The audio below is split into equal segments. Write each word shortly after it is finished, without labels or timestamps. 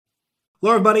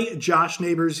Hello, everybody. Josh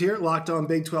Neighbors here, Locked On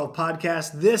Big 12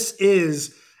 podcast. This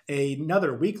is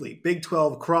another weekly Big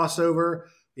 12 crossover.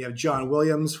 We have John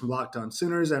Williams from Locked On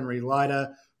Sooners, Emery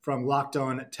Lida from Locked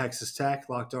On Texas Tech,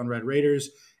 Locked On Red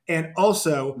Raiders, and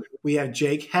also we have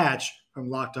Jake Hatch from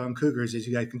Locked On Cougars, as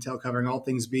you guys can tell, covering all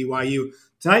things BYU.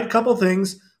 Tonight, a couple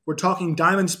things. We're talking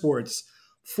Diamond Sports.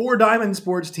 4 Diamond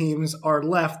Sports teams are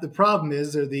left. The problem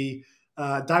is they're the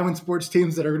Diamond Sports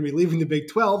teams that are going to be leaving the Big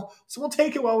 12, so we'll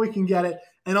take it while we can get it.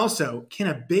 And also, can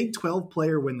a Big 12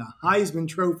 player win the Heisman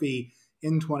Trophy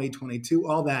in 2022?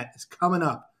 All that is coming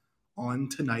up on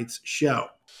tonight's show.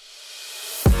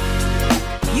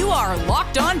 You are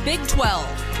Locked On Big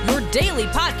 12, your daily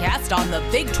podcast on the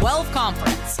Big 12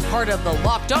 Conference, part of the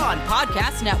Locked On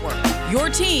Podcast Network, your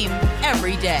team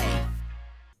every day.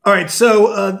 All right,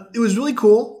 so it was really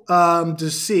cool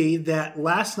to see that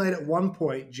last night at one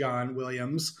point, John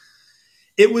Williams,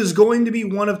 it was going to be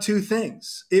one of two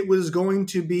things. It was going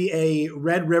to be a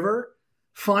Red River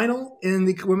final in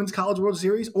the Women's College World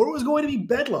Series, or it was going to be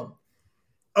Bedlam.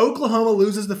 Oklahoma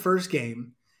loses the first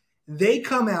game. They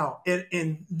come out,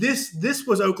 and this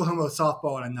was Oklahoma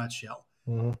softball in a nutshell.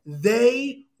 Mm-hmm.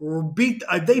 They beat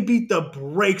the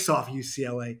brakes off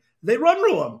UCLA. They run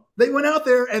rule them. They went out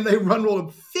there and they run rule them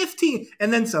 15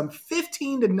 and then some,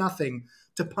 15-0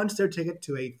 to punch their ticket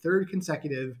to a third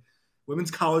consecutive Women's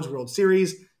College World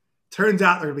Series. Turns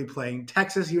out they're going to be playing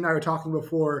Texas. You and I were talking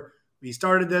before we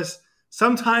started this.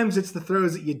 Sometimes it's the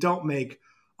throws that you don't make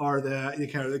are the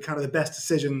kind of the best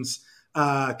decisions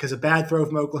because a bad throw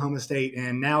from Oklahoma State,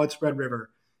 and now it's Red River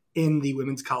in the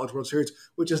Women's College World Series,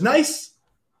 which is nice,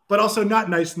 but also not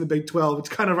nice in the Big 12. It's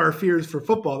kind of our fears for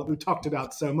football that we've talked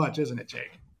about so much, isn't it,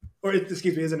 Jake? Or,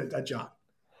 excuse me, isn't it, John?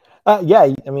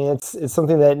 Yeah, I mean, it's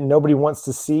something that nobody wants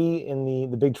to see in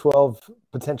the Big 12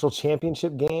 potential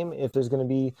championship game if there's going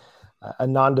to be a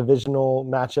non-divisional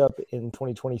matchup in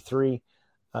 2023.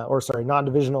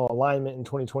 Non-divisional alignment in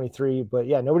 2023. But,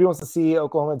 yeah, nobody wants to see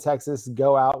Oklahoma and Texas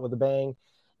go out with a bang.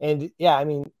 And, yeah, I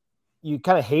mean, you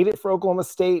kind of hate it for Oklahoma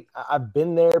State. I've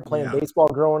been there playing baseball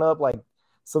growing up,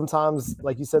 sometimes,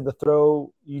 like you said, the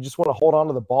throw, you just want to hold on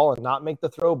to the ball and not make the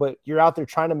throw, but you're out there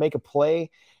trying to make a play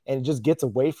and it just gets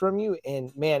away from you.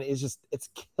 And man, it's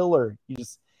killer.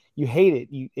 You hate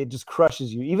it. It just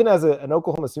crushes you. Even as an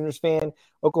Oklahoma Sooners fan,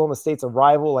 Oklahoma State's a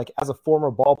rival, as a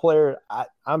former ball player,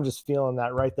 I'm just feeling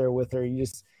that right there with her. You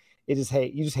just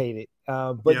hate it.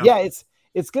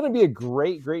 It's going to be a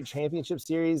great, great championship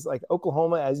series. Like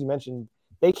Oklahoma, as you mentioned,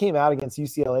 they came out against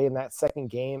UCLA in that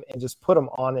second game and just put it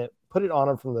on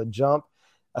them from the jump.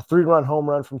 A 3-run home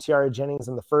run from Tiara Jennings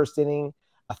in the first inning,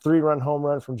 a 3-run home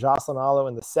run from Jocelyn Alo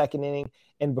in the second inning.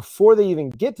 And before they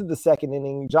even get to the second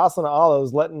inning, Jocelyn Alo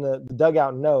is letting the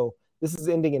dugout know this is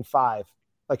ending in 5.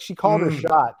 She called her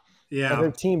shot, and her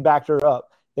team backed her up.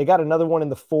 They got another one in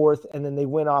the 4th, and then they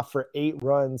went off for 8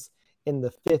 runs in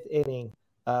the 5th inning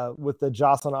with the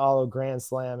Jocelyn Alo grand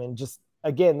slam. And just,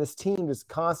 again, this team just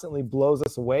constantly blows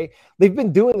us away. They've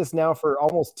been doing this now for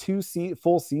almost 2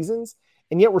 full seasons,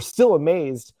 and yet we're still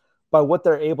amazed by what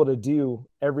they're able to do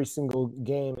every single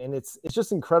game. And it's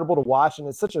just incredible to watch, and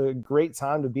it's such a great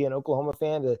time to be an Oklahoma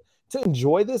fan to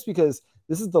enjoy this, because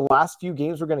this is the last few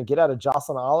games we're going to get out of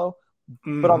Jocelyn Alo.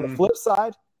 Mm-hmm. But on the flip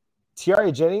side,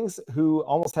 Tiara Jennings, who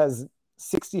almost has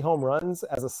 60 home runs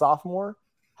as a sophomore,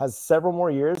 has several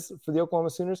more years for the Oklahoma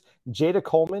Sooners. Jada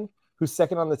Coleman, who's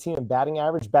second on the team in batting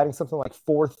average, batting something like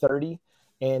 .430,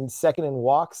 and second in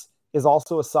walks, is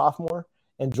also a sophomore.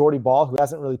 And Jordy Ball, who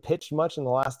hasn't really pitched much in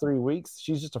the last 3 weeks,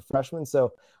 she's just a freshman.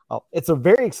 So it's a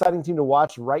very exciting team to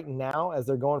watch right now as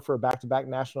they're going for a back-to-back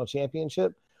national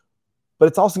championship. But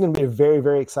it's also going to be a very,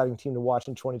 very exciting team to watch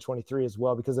in 2023 as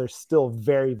well, because they're still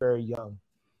very, very young.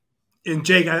 And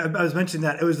Jake, I was mentioning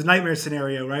that it was the nightmare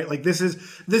scenario, right? This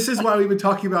is why we've been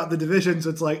talking about the divisions.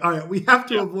 It's all right, we have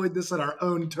to avoid this on our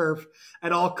own turf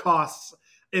at all costs,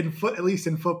 at least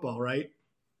in football, right?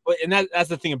 And that's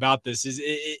the thing about this is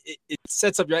it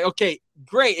sets up, you're like, okay,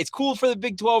 great. It's cool for the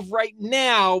Big 12 right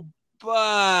now,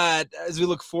 but as we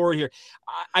look forward here,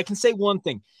 I can say one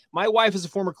thing. My wife is a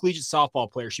former collegiate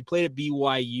softball player. She played at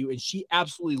BYU, and she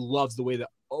absolutely loves the way that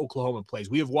Oklahoma plays.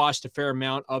 We have watched a fair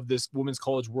amount of this Women's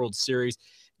College World Series.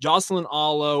 Jocelyn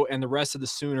Alo and the rest of the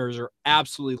Sooners are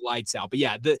absolutely lights out. But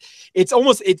yeah,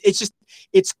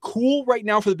 it's cool right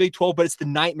now for the Big 12, but it's the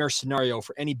nightmare scenario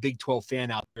for any Big 12 fan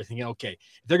out there thinking, okay,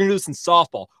 if they're going to do this in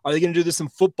softball, are they going to do this in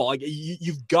football?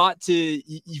 You've got to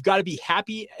be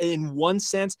happy in one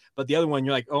sense, but the other one,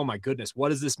 you're like, oh my goodness, what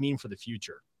does this mean for the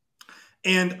future?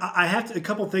 And I have a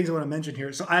couple of things I want to mention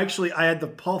here. So I had the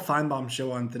Paul Feinbaum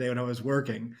show on today when I was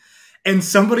working, and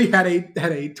somebody had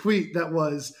a tweet that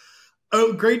was,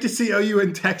 "Oh, great to see OU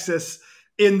in Texas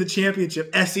in the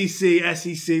championship. SEC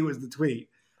was the tweet.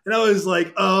 And I was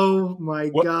like, oh my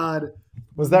God.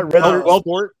 Was that Red Alert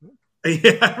Sport?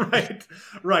 Yeah,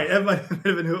 right. That might have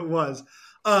been who it was.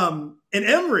 And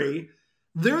Emory,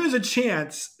 there is a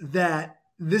chance that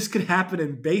this could happen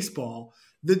in baseball.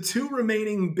 The two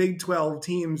remaining Big 12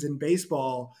 teams in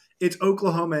baseball, it's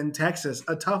Oklahoma and Texas.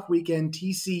 A tough weekend,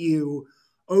 TCU,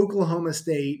 Oklahoma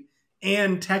State,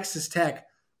 and Texas Tech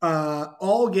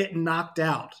all get knocked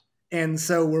out. And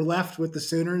so we're left with the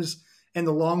Sooners and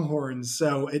the Longhorns.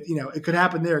 So it could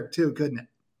happen there too, couldn't it?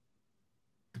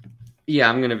 Yeah,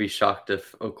 I'm going to be shocked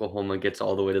if Oklahoma gets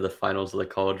all the way to the finals of the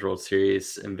College World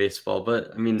Series in baseball.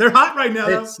 But, I mean, they're hot right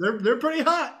now. They're pretty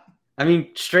hot. I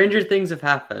mean, stranger things have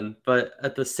happened. But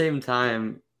at the same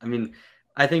time, I mean,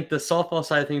 I think the softball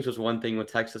side of things was one thing,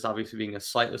 with Texas obviously being a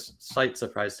slight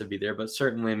surprise to be there. But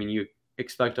certainly, I mean, you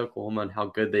expect Oklahoma and how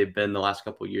good they've been the last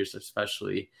couple of years,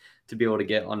 especially, to be able to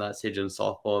get on that stage in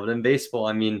softball. But in baseball,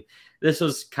 I mean, this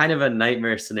was kind of a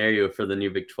nightmare scenario for the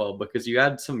new Big 12, because you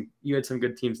had some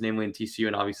good teams, namely in TCU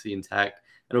and obviously in Tech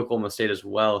and Oklahoma State as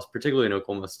well, particularly in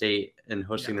Oklahoma State, and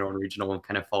hosting their own regional and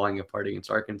kind of falling apart against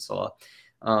Arkansas.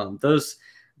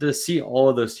 To see all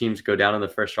of those teams go down in the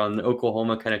first round, and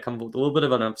Oklahoma kind of come with a little bit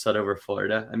of an upset over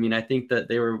Florida. I mean, I think that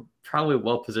they were probably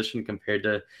well positioned compared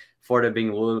to Florida being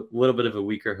a little bit of a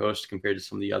weaker host compared to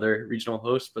some of the other regional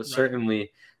hosts. But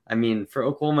certainly, I mean, for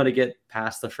Oklahoma to get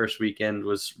past the first weekend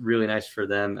was really nice for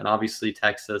them. And obviously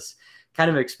Texas,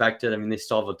 kind of expected. I mean, they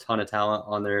still have a ton of talent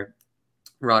on their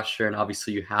roster. And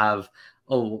obviously you have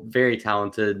a very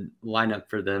talented lineup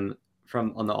for them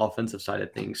on the offensive side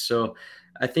of things. So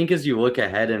I think as you look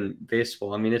ahead in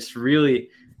baseball, I mean, it's really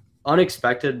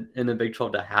unexpected in the Big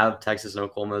 12 to have Texas and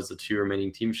Oklahoma as the two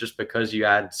remaining teams, just because you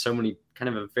had so many, kind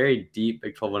of a very deep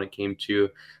Big 12 when it came to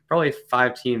probably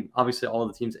 5 teams. Obviously, all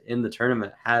the teams in the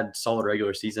tournament had solid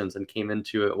regular seasons and came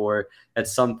into it, or at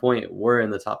some point were in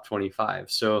the top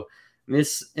 25. So I mean,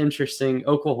 it's interesting.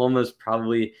 Oklahoma's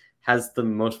probably has the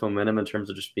most momentum in terms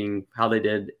of just being how they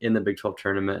did in the Big 12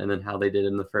 tournament, and then how they did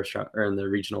in the first round or in the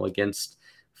regional against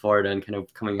Florida, and kind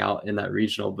of coming out in that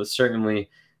regional. But certainly,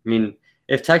 I mean,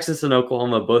 if Texas and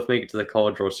Oklahoma both make it to the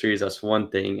College World Series, that's one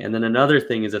thing. And then another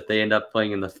thing is if they end up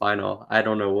playing in the final, I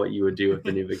don't know what you would do with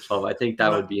the new Big 12. I think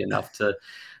that would be enough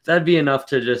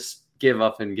to just give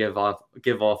up and give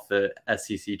off the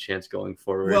SEC chance going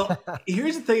forward. Well,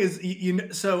 here's the thing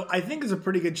is, so I think there's a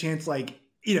pretty good chance, like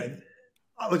I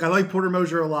like Porter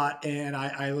Moser a lot, and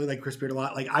I really like Chris Beard a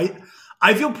lot. Like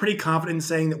I feel pretty confident in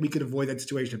saying that we could avoid that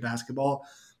situation of basketball.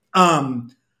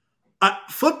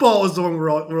 Football is the one we're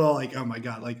all like, oh my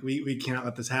God, like we cannot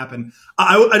let this happen.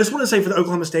 I just want to say, for the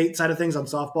Oklahoma State side of things on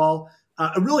softball,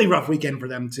 a really rough weekend for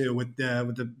them too, with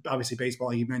the obviously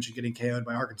baseball you mentioned getting KO'd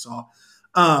by Arkansas.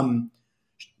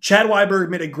 Chad Weiberg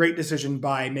made a great decision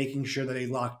by making sure that he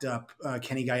locked up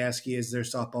Kenny Gajewski as their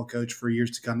softball coach for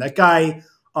years to come. That guy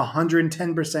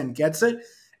 110% gets it.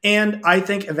 And I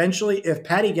think eventually, if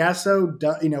Patty Gasso,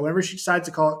 whenever she decides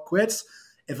to call it quits,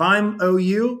 if I'm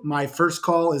OU, my first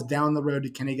call is down the road to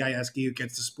Kenny Gajewski, who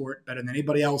gets the sport better than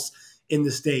anybody else in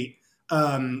the state.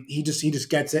 He just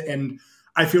gets it. And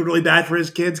I feel really bad for his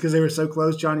kids because they were so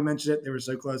close. Johnny mentioned it. They were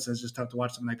so close. It's just tough to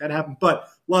watch something like that happen. But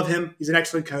love him. He's an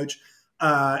excellent coach.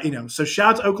 So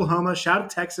shout out to Oklahoma. Shout out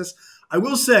to Texas. I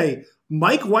will say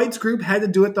Mike White's group had to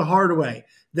do it the hard way.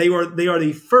 They are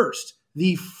the first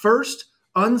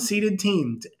unseeded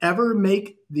team to ever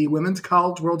make the Women's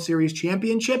College World Series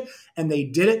championship, and they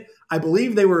did it. I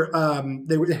believe they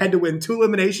had to win 2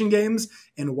 elimination games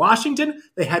in Washington.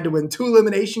 They had to win 2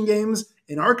 elimination games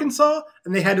in Arkansas,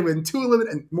 and they had to win 2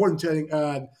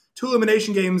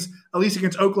 elimination games, at least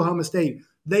against Oklahoma State.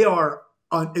 They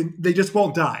just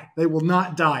won't die. They will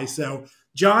not die. So,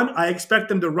 John, I expect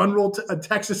them to run roll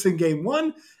Texas in game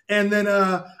 1, and then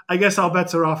I guess all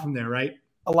bets are off from there, right?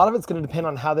 A lot of it's going to depend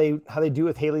on how they do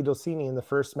with Haley Dolcini in the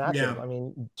first matchup. Yeah. I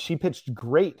mean, she pitched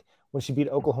great when she beat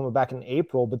Oklahoma back in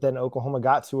April, but then Oklahoma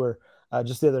got to her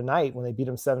just the other night when they beat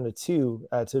them 7-2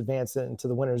 to advance into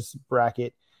the winners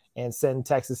bracket and send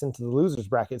Texas into the losers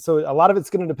bracket. So a lot of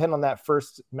it's going to depend on that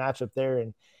first matchup there.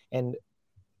 And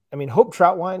I mean, Hope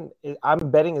Troutwine, I'm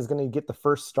betting, is going to get the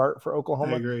first start for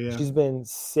Oklahoma. I agree, yeah. She's been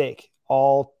sick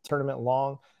all tournament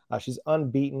long. She's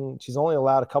unbeaten. She's only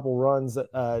allowed a couple runs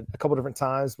a couple different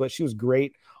times, but she was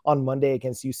great on Monday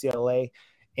against UCLA.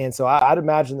 And so I'd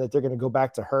imagine that they're going to go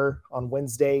back to her on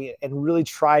Wednesday and really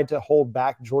try to hold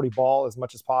back Jordy Ball as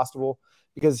much as possible,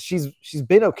 because she's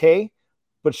been okay,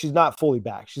 but she's not fully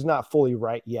back. She's not fully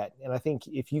right yet. And I think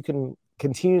if you can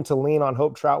continue to lean on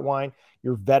Hope Troutwine,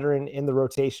 your veteran in the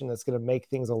rotation. That's going to make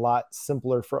things a lot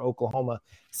simpler for Oklahoma,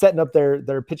 setting up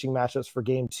their pitching matchups for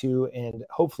game 2 and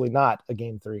hopefully not a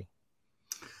game 3.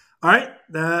 All right.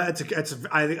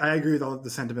 I agree with all of the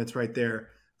sentiments right there.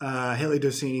 Haley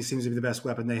Docini seems to be the best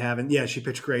weapon they have. And yeah, she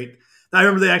pitched great. I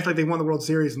remember they acted like they won the World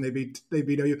Series and they beat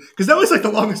OU. Because that was like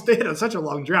the longest they had on such a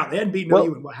long drought. They hadn't beaten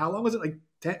OU in how long was it? Like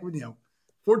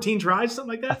 14 tries, something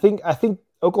like that? I think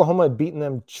Oklahoma had beaten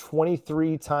them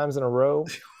 23 times in a row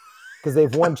because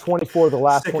they've won 24 of the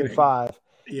last 25.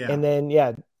 Yeah. And then,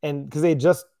 and because they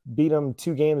just beat them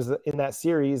 2 games in that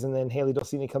series, and then Haley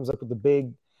Docini comes up with a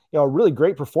big, a really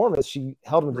great performance. She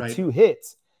held them to 2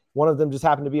 hits. One of them just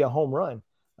happened to be a home run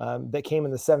that came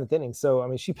in the 7th inning. So, I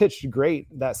mean, she pitched great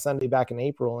that Sunday back in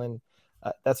April, and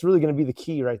that's really going to be the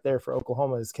key right there for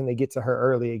Oklahoma is can they get to her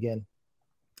early again?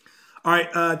 All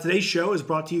right, today's show is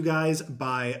brought to you guys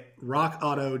by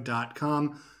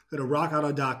rockauto.com. Go to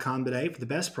rockauto.com today for the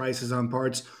best prices on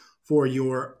parts for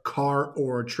your car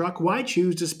or truck. Why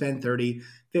choose to spend 30,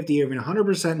 50, even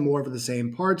 100% more for the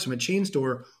same parts from a chain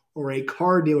store or a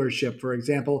car dealership? For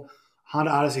example, Honda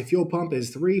Odyssey fuel pump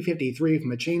is $353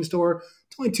 from a chain store.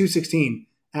 It's only $216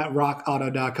 at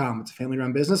rockauto.com. It's a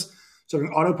family-run business,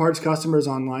 serving auto parts customers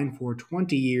online for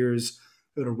 20 years.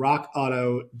 Go to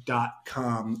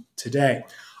rockauto.com today.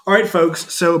 All right,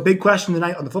 folks. So big question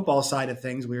tonight on the football side of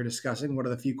things we are discussing. One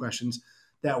of the few questions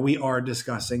that we are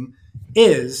discussing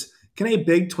is, can a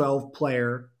Big 12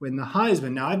 player win the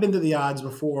Heisman? Now, I've been to the odds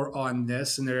before on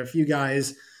this, and there are a few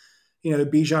guys,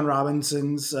 Bijan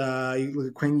Robinson's, you look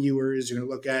at Quinn Ewers, you're going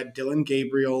to look at Dylan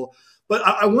Gabriel. But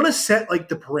I want to set,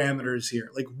 the parameters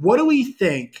here. What do we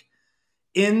think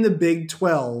in the Big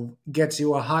 12 gets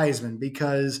you a Heisman?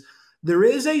 Because there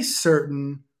is a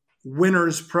certain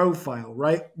winner's profile,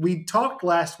 right? We talked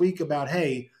last week about,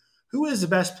 hey, who is the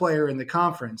best player in the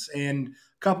conference? And a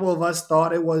couple of us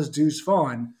thought it was Deuce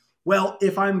Vaughn. Well,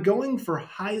 if I'm going for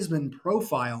Heisman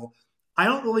profile, I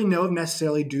don't really know if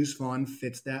necessarily Deuce Vaughn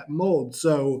fits that mold.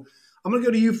 So I'm going to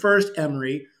go to you first,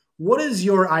 Emory. What is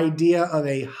your idea of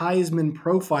a Heisman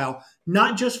profile,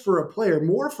 not just for a player,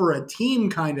 more for a team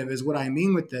kind of is what I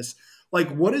mean with this?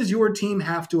 What does your team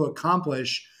have to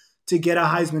accomplish to get a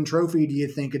Heisman Trophy, do you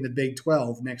think, in the Big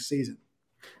 12 next season?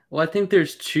 Well, I think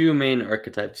there's 2 main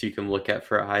archetypes you can look at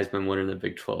for a Heisman winner in the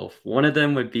Big 12. One of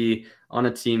them would be on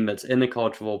a team that's in the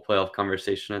college football playoff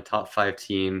conversation, a top 5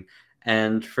 team.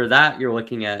 And for that, you're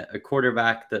looking at a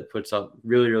quarterback that puts up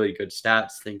really, really good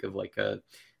stats. Think of a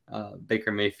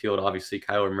Baker Mayfield, obviously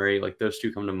Kyler Murray. Those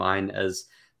 2 come to mind as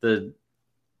the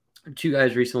 2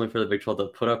 guys recently for the Big 12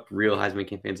 that put up real Heisman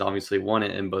campaigns, obviously won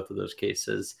it in both of those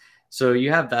cases. So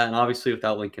you have that, and obviously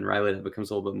without Lincoln Riley, that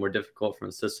becomes a little bit more difficult from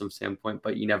a system standpoint,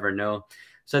 but you never know.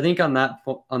 So I think on that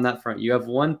front, you have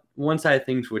one side of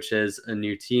things, which is a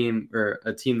new team or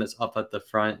a team that's up at the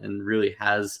front and really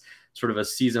has sort of a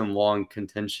season-long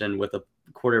contention with a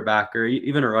quarterback or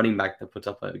even a running back that puts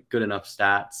up a good enough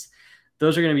stats.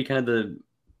 Those are going to be kind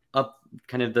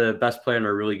of the best player in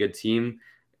a really good team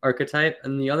archetype.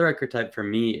 And the other archetype for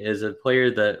me is a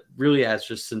player that really has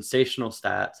just sensational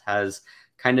stats, has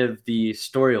kind of the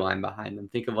storyline behind them.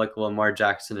 Think of a Lamar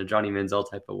Jackson, a Johnny Manziel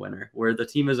type of winner, where the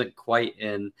team isn't quite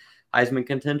in Heisman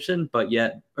contention,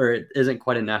 or it isn't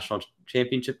quite in national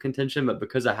championship contention, but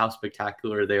because of how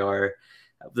spectacular they are,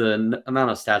 the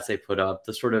amount of stats they put up,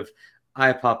 the sort of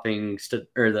eye-popping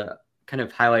or the kind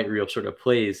of highlight reel sort of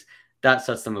plays, that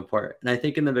sets them apart. And I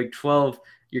think in the Big 12,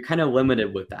 you're kind of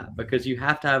limited with that because you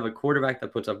have to have a quarterback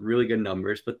that puts up really good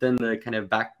numbers, but then the kind of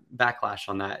backlash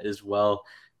on that is, well,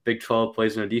 Big 12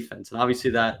 plays no defense. And obviously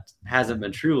that hasn't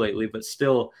been true lately, but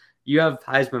still you have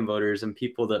Heisman voters and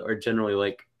people that are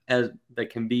generally that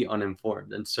can be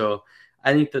uninformed. And so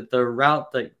I think that the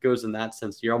route that goes in that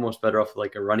sense, you're almost better off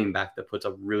with a running back that puts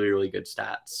up really, really good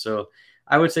stats. So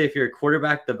I would say if you're a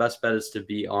quarterback, the best bet is to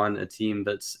be on a team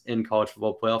that's in college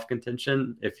football playoff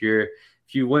contention. If you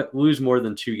lose more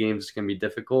than 2 games, it's going to be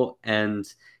difficult. And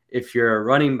if you're a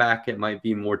running back, it might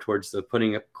be more towards the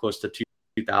putting up close to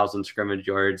 2,000 scrimmage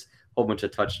yards, a whole bunch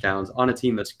of touchdowns on a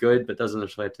team that's good, but doesn't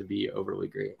necessarily have to be overly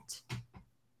great.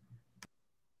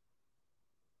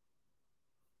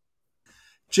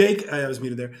 Jake, I was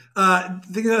muted there.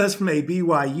 Thinking of this from a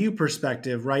BYU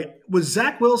perspective, right? Was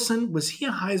Zach Wilson, was he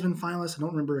a Heisman finalist? I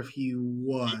don't remember if he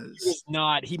was. He was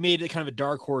not. He made it kind of a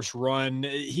dark horse run.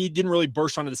 He didn't really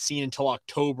burst onto the scene until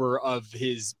October of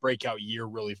his breakout year,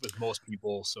 really, with most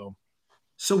people. So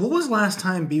what was last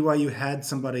time BYU had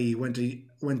somebody went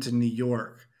to New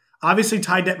York? Obviously,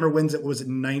 Ty Detmer wins it. Was it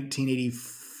 1980?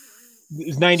 It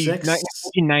was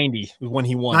 1990 was when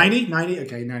he won. 90?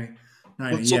 Okay, 90.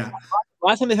 90, so yeah.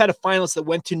 last time they've had a finalist that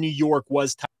went to New York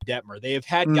was Ty Detmer. They have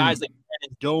had guys like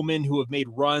Brandon Doman who have made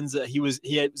runs. He was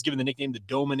given the nickname the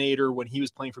Dominator when he was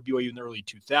playing for BYU in the early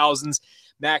 2000s.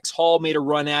 Max Hall made a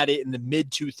run at it in the mid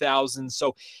 2000s.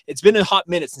 So it's been a hot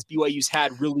minute since BYU's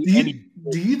had really any.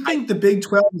 Do you think the Big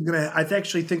 12 is going to? I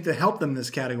actually think to help them in this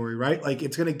category, right? Like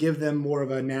it's going to give them more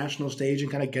of a national stage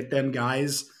and kind of get them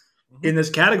guys in this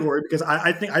category, because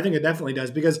I think it definitely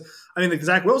does. Because I mean, the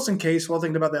Zach Wilson case, well,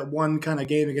 thinking about that one kind of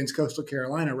game against Coastal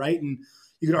Carolina, right? And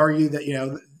you could argue that,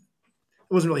 it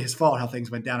wasn't really his fault how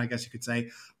things went down, I guess you could say.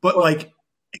 But like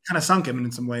it kind of sunk him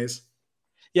in some ways.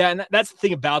 Yeah, and that's the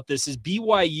thing about this is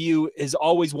BYU has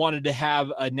always wanted to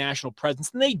have a national presence,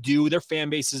 and they do. Their fan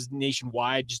base is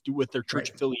nationwide, just with their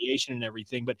church affiliation and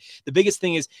everything. But the biggest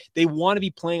thing is they want to be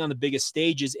playing on the biggest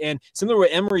stages. And similar to what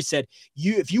Emory said,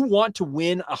 if you want to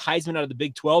win a Heisman out of the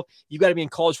Big 12, you got to be in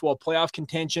college football playoff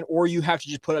contention, or you have to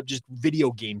just put up just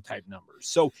video game type numbers.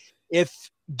 So if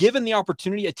given the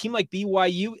opportunity, a team like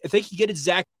BYU, if they could get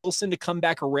Zach Wilson to come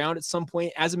back around at some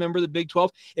point as a member of the Big 12,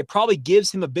 it probably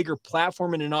gives him a bigger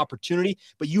platform and an opportunity,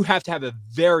 but you have to have a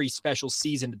very special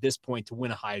season at this point to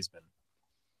win a Heisman.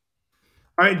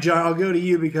 All right, John, I'll go to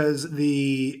you because when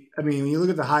you look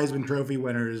at the Heisman Trophy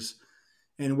winners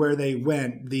and where they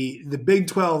went, the Big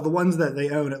 12, the ones that they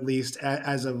own at least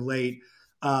as of late,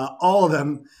 all of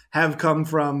them have come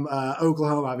from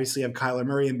Oklahoma. Obviously, you have Kyler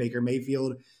Murray and Baker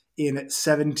Mayfield in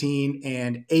 17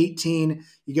 and 18.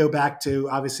 You go back to,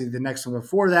 obviously, the next one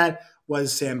before that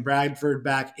was Sam Bradford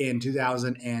back in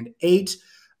 2008.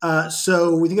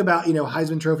 So we think about,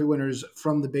 Heisman Trophy winners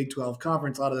from the Big 12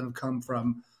 Conference. A lot of them have come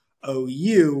from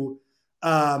OU.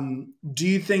 Do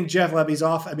you think Jeff Lebby's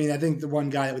off? I mean, I think the one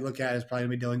guy that we look at is probably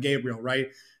going to be Dillon Gabriel, right?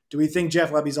 Do we think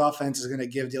Jeff Lebby's offense is going to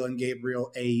give Dillon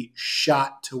Gabriel a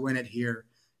shot to win it here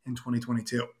in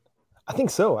 2022? I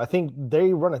think so. I think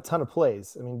they run a ton of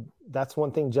plays. I mean, that's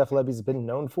one thing Jeff Lebby's been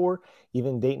known for,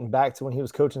 even dating back to when he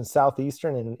was coaching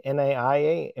Southeastern and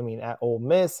NAIA. I mean, at Ole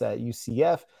Miss, at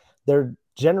UCF, they're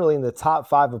generally in the top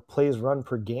 5 of plays run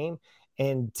per game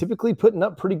and typically putting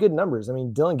up pretty good numbers. I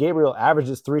mean, Dillon Gabriel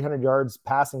averages 300 yards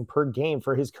passing per game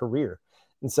for his career.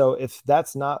 And so if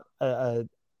that's not a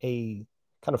kind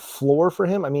of floor for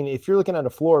him, I mean, if you're looking at a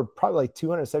floor, probably like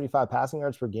 275 passing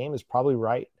yards per game is probably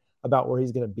right about where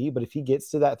he's going to be. But if he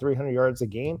gets to that 300 yards a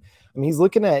game, I mean, he's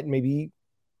looking at maybe,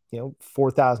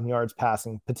 4,000 yards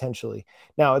passing potentially.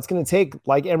 Now it's going to take,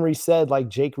 like Emory said, like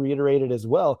Jake reiterated as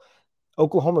well,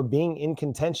 Oklahoma being in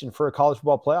contention for a college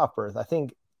football playoff berth. I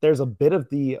think there's a bit of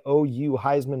the OU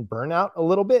Heisman burnout a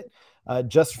little bit,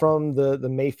 just from the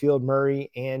Mayfield, Murray,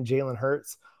 and Jalen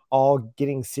Hurts all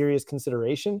getting serious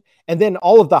consideration. And then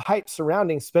all of the hype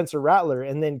surrounding Spencer Rattler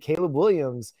and then Caleb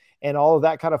Williams and all of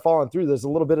that kind of falling through. There's a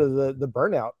little bit of the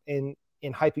burnout in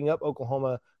hyping up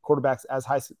Oklahoma quarterbacks as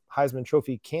Heisman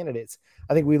Trophy candidates.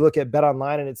 I think we look at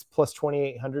BetOnline and it's plus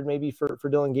 2,800 maybe for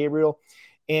Dillon Gabriel.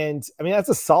 And I mean, that's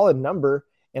a solid number.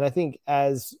 And I think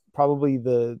as probably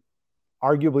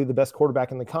arguably the best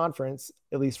quarterback in the conference,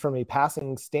 at least from a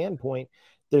passing standpoint,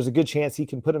 there's a good chance he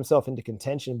can put himself into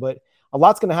contention. But a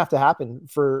lot's going to have to happen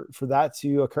for that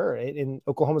to occur. And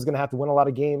Oklahoma's going to have to win a lot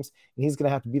of games, and he's going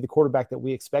to have to be the quarterback that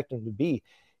we expect him to be.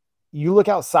 You look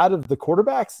outside of the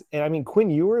quarterbacks, and I mean, Quinn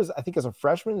Ewers, I think as a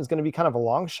freshman, is going to be kind of a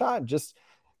long shot. Just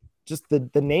the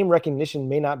name recognition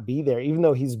may not be there, even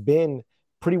though he's been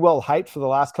pretty well hyped for the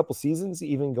last couple seasons,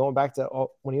 even going back to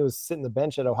when he was sitting the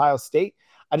bench at Ohio State.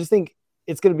 I just think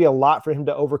it's going to be a lot for him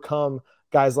to overcome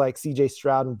guys like C.J.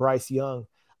 Stroud and Bryce Young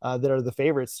that are the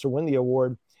favorites to win the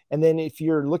award. And then if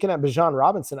you're looking at Bijan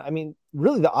Robinson, I mean,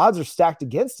 really the odds are stacked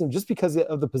against him just because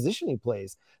of the position he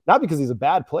plays. Not because he's a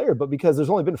bad player, but because there's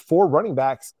only been 4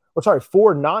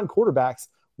 non-quarterbacks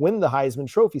win the Heisman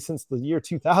Trophy since the year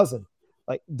 2000.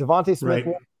 Like Devontae Smith,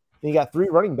 and you got 3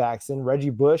 running backs in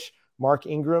Reggie Bush, Mark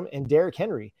Ingram, and Derrick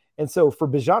Henry. And so for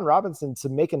Bijan Robinson to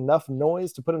make enough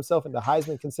noise to put himself into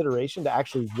Heisman consideration to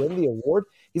actually win the award,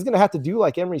 he's going to have to do,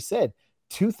 like Emory said,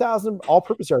 2,000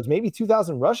 all-purpose yards, maybe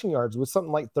 2,000 rushing yards with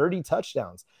something like 30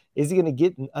 touchdowns. Is he going to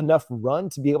get enough run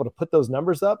to be able to put those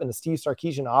numbers up in a Steve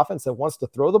Sarkisian offense that wants to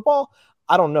throw the ball?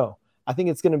 I don't know. I think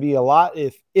it's going to be a lot.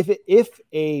 If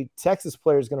a Texas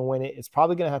player is going to win it, it's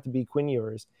probably going to have to be Quinn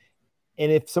Ewers. And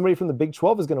if somebody from the Big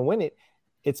 12 is going to win it,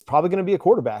 it's probably going to be a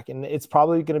quarterback, and it's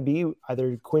probably going to be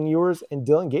either Quinn Ewers and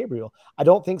Dillon Gabriel. I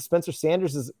don't think Spencer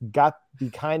Sanders has got the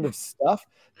kind of stuff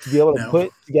to be able to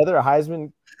put together a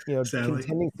Heisman,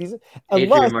 contending season.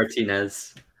 Adrian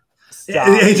Martinez.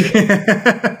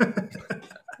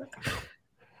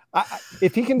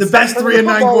 If he can, the best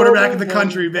 3-9 quarterback in the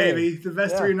country, then, baby. The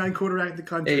best 3-9 quarterback in the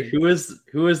country. Hey, who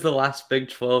was the last Big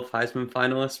 12 Heisman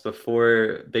finalist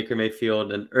before Baker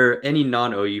Mayfield or any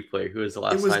non-OU player? Who was the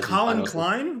last? It was Heisman Colin finalist?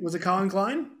 Klein. Was it Colin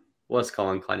Klein? Was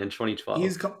Colin Klein in 2012?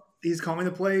 He's calling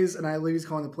the plays, and I believe he's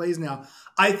calling the plays now.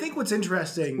 I think what's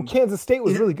interesting. Well, Kansas State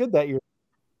was really good that year.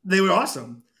 They were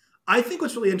awesome. I think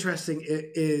what's really interesting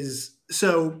is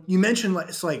so you mentioned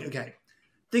it's like okay.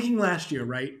 Thinking last year,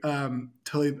 right?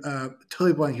 Totally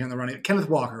blanking on the running. Kenneth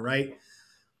Walker, right?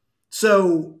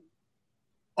 So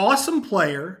awesome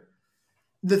player.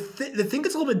 The thing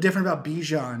that's a little bit different about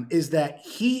Bijan is that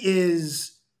he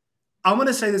is. I'm going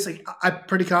to say this I'm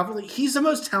pretty confidently. He's the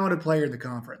most talented player in the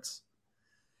conference.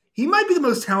 He might be the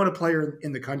most talented player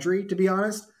in the country, to be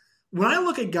honest. When I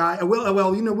look at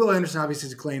Will Anderson obviously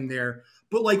is a claim there,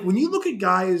 but like when you look at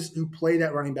guys who play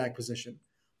that running back position.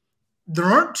 There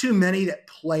aren't too many that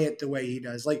play it the way he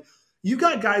does. Like you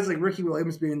got guys like Ricky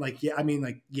Williams being like,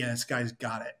 this guy's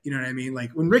got it. You know what I mean?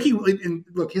 Like when and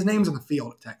look, his name's on the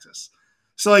field at Texas.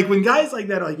 So like when guys like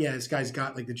that are like, yeah, this guy's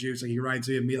got like the juice, like he rides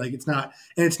with me, like it's not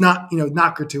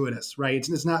not gratuitous, right?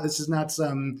 This is not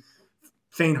some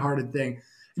faint-hearted thing.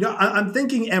 I'm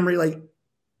thinking Emory, like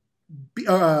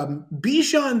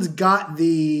Bijan's got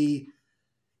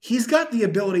he's got the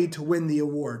ability to win the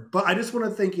award, but I just want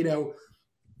to think,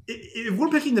 if we're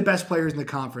picking the best players in the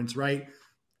conference, right?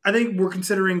 I think we're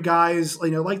considering guys,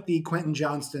 like the Quentin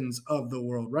Johnstons of the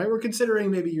world, right? We're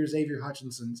considering maybe your Xavier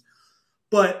Hutchinsons.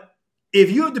 But if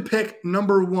you had to pick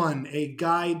number one, a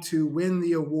guy to win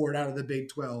the award out of the Big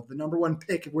 12, the number one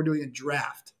pick if we're doing a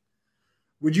draft,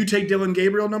 would you take Dillon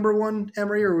Gabriel number one,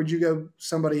 Emory, or would you go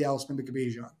somebody else, maybe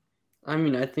Bijan? I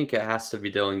mean, I think it has to be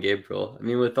Dillon Gabriel. I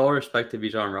mean, with all respect to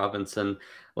Bijan Robinson,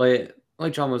 like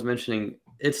John was mentioning,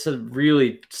 it's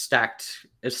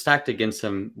stacked against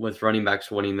him with running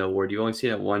backs winning the award. You've only seen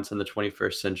it once in the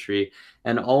 21st century.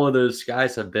 And all of those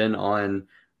guys have been on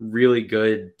really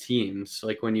good teams.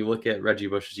 Like when you look at Reggie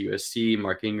Bush's USC,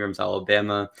 Mark Ingram's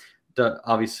Alabama,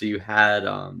 obviously you had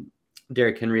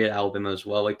Derrick Henry at Alabama as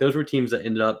well. Like those were teams that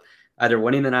ended up either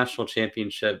winning the national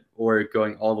championship or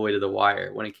going all the way to the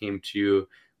wire when it came to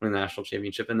winning the national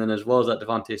championship. And then as well as that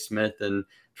Devontae Smith in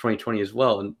 2020 as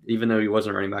well. And even though he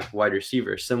wasn't running back, wide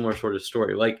receiver, similar sort of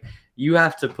story. Like you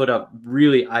have to put up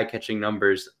really eye-catching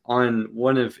numbers on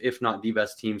one of, if not the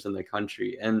best teams in the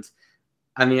country. And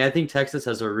I mean, I think Texas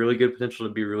has a really good potential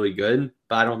to be really good,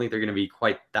 but I don't think they're going to be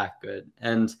quite that good.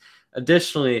 And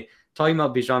additionally, talking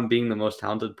about Bijan being the most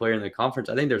talented player in the conference,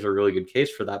 I think there's a really good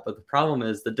case for that. But the problem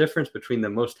is the difference between the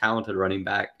most talented running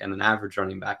back and an average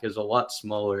running back is a lot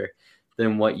smaller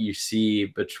than what you see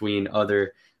between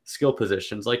other skill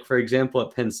positions. Like, for example,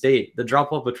 at Penn State, the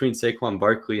drop-off between Saquon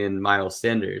Barkley and Miles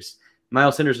Sanders.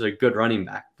 Miles Sanders is a good running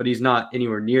back, but he's not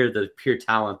anywhere near the pure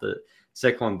talent that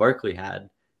Saquon Barkley had.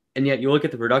 And yet you look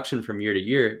at the production from year to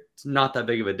year, it's not that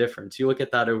big of a difference. You look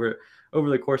at that over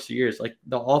the course of years, like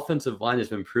the offensive line has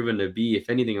been proven to be, if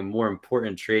anything, a more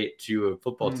important trait to a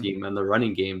football team and the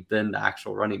running game than the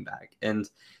actual running back. And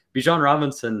Bijan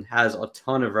Robinson has a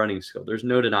ton of running skill. There's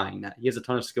no denying that. He has a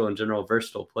ton of skill in general,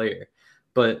 versatile player.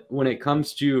 But when it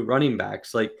comes to running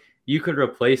backs, like you could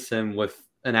replace him with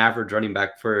an average running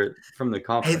back from the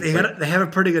conference. Hey, they have a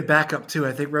pretty good backup too.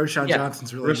 I think Roschon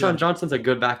Johnson's really good. Johnson's a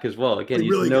good back as well. Again, he's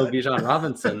really no Bijan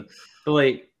Robinson. But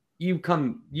like you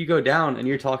go down and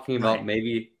you're talking about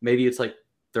maybe it's like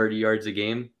 30 yards a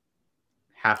game,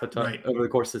 half a touch over the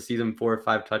course of the season, 4 or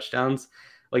 5 touchdowns.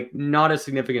 Like not a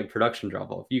significant production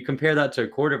drop off. You compare that to a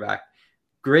quarterback,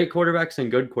 great quarterbacks and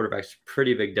good quarterbacks,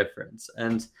 pretty big difference.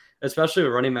 And especially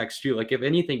with running backs too. Like if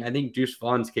anything, I think Deuce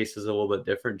Vaughn's case is a little bit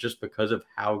different just because of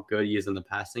how good he is in the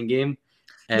passing game.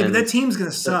 And but that team's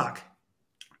gonna suck.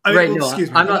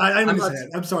 Excuse me.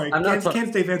 I'm sorry. Kansas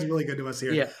State fans are really good to us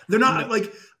here. Yeah. They're not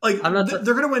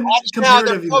they're gonna win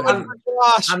comparatively.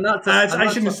 I shouldn't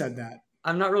have said that.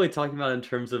 I'm not really talking about in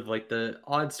terms of like the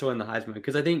odds to win the Heisman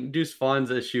because I think Deuce Vaughn's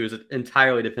issue is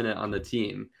entirely dependent on the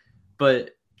team.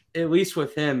 But at least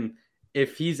with him,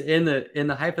 if he's in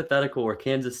the hypothetical where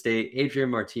Kansas State, Adrian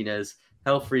Martinez,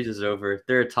 hell freezes over,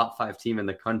 they're a top 5 team in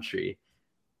the country.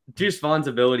 Deuce Vaughn's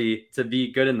ability to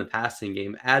be good in the passing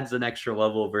game adds an extra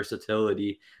level of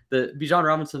versatility. Bijan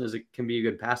Robinson can be a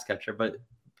good pass catcher, but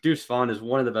Deuce Vaughn is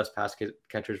one of the best pass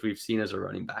catchers we've seen as a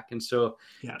running back. And so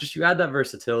just you add that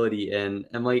versatility in,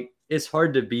 and like it's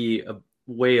hard to be a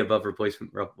way above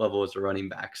replacement level as a running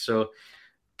back. So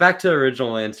back to the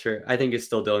original answer, I think it's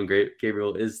still Dillon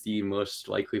Gabriel is the most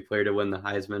likely player to win the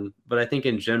Heisman. But I think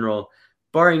in general,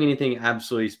 barring anything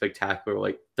absolutely spectacular,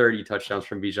 like 30 touchdowns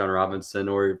from Bijan Robinson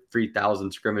or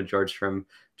 3,000 scrimmage yards from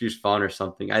Deuce Vaughn or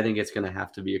something. I think it's going to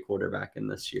have to be a quarterback in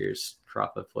this year's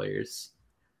crop of players.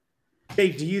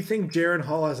 Hey, do you think Jaren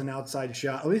Hall has an outside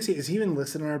shot? Let me see. Is he even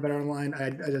listed on our Bet Online? I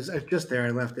just there.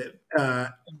 I left it.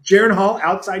 Jaren Hall,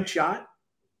 outside shot?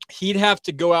 He'd have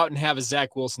to go out and have a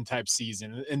Zach Wilson type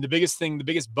season. And the biggest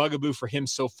bugaboo for him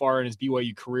so far in his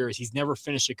BYU career is he's never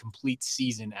finished a complete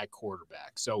season at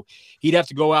quarterback. So he'd have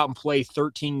to go out and play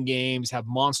 13 games, have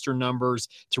monster numbers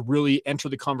to really enter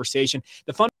the conversation.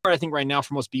 The fun part, I think, right now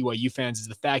for most BYU fans is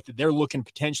the fact that they're looking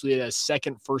potentially at a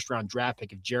second first-round draft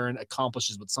pick if Jaren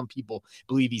accomplishes what some people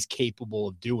believe he's capable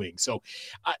of doing. So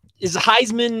is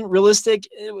Heisman realistic?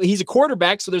 He's a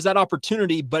quarterback, so there's that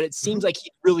opportunity, but it seems like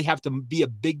he'd really have to be a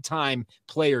big-time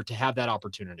player to have that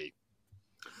opportunity.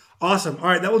 Awesome. All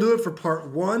right, that will do it for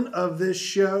part 1 of this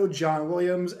show. John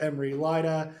Williams, Emery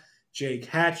Lida, Jake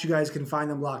Hatch. You guys can find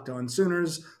them Locked On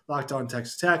Sooners, Locked On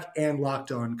Texas Tech, and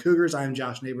Locked On Cougars. I'm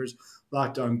Josh Neighbors,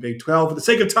 Locked On Big 12. For the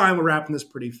sake of time, we're wrapping this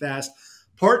pretty fast.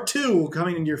 Part 2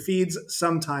 coming into your feeds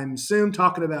sometime soon,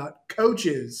 talking about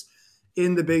coaches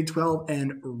in the Big 12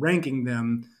 and ranking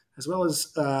them, as well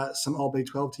as some all Big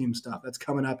 12 team stuff. That's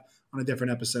coming up on a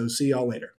different episode. See y'all later.